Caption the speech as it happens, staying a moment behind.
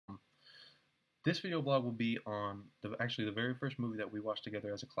This video blog will be on actually the very first movie that we watched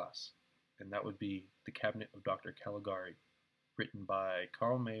together as a class, and that would be The Cabinet of Dr. Calligari, written by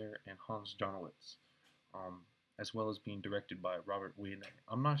Carl Mayer and Hans Jonowitz, as well as being directed by Robert Wiene.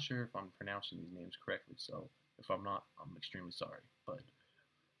 I'm not sure if I'm pronouncing these names correctly, so if I'm not, I'm extremely sorry. But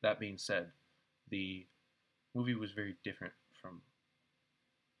that being said, the movie was very different from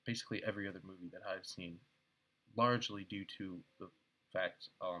basically every other movie that I've seen, largely due to the fact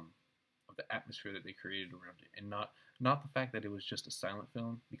of the atmosphere that they created around it, and not the fact that it was just a silent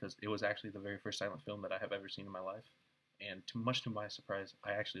film, because it was actually the very first silent film that I have ever seen in my life, and much to my surprise,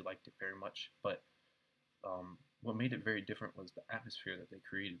 I actually liked it very much. But what made it very different was the atmosphere that they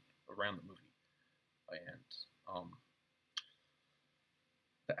created around the movie, and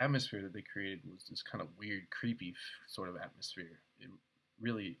the atmosphere that they created was this kind of weird, creepy sort of atmosphere. It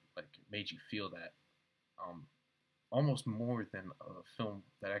really made you feel that. Almost more than a film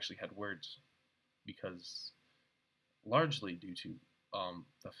that actually had words, because largely due to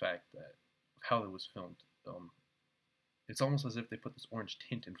the fact that of how it was filmed, it's almost as if they put this orange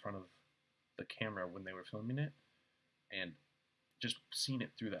tint in front of the camera when they were filming it, and just seeing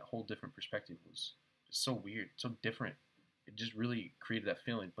it through that whole different perspective was just so weird, so different. It just really created that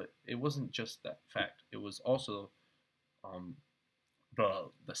feeling. But it wasn't just that fact; it was also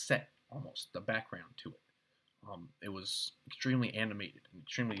the set, almost the background to it. It was extremely animated and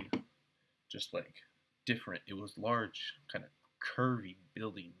extremely just different. It was large, kind of curvy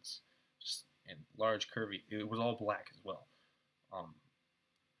buildings, and large curvy. It was all black as well.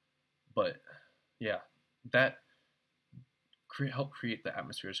 But yeah, that helped create the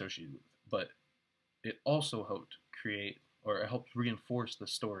atmosphere associated with it. But it also helped create, or it helped reinforce the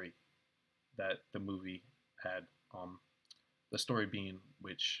story that the movie had. The story being,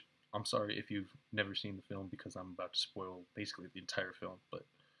 which I'm sorry if you've never seen the film, because I'm about to spoil basically the entire film, but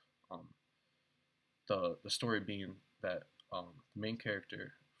the story being that the main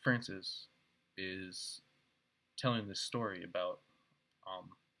character, Francis, is telling this story about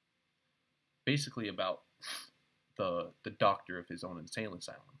basically about the doctor of his own insane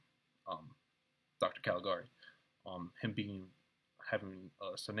asylum, Dr. Calligari, him having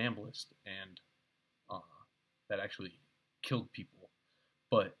a somnambulist and that actually killed people,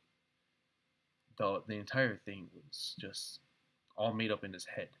 but the entire thing was just all made up in his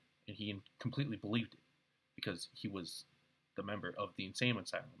head, and he completely believed it because he was the member of the insane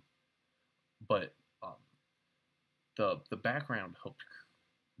asylum. But the background helped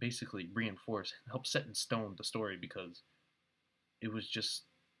basically reinforce, helped set in stone the story, because it was just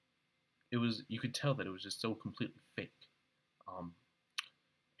you could tell that it was just so completely fake,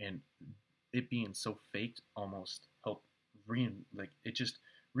 and it being so faked almost helped it just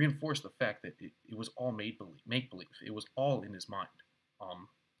reinforced the fact that it was all make believe. It was all in his mind,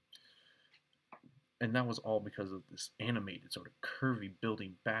 and that was all because of this animated sort of curvy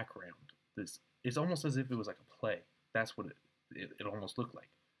building background. It's almost as if it was like a play. That's what it almost looked like.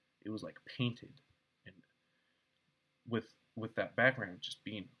 It was like painted, and with that background just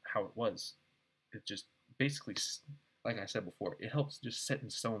being how it was, it just basically, like I said before, it helps just set in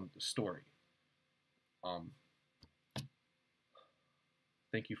stone the story.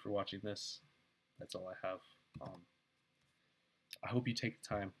 Thank you for watching this. That's all I have. I hope you take the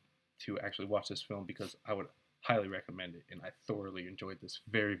time to actually watch this film, because I would highly recommend it, and I thoroughly enjoyed this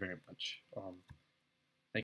very, very much.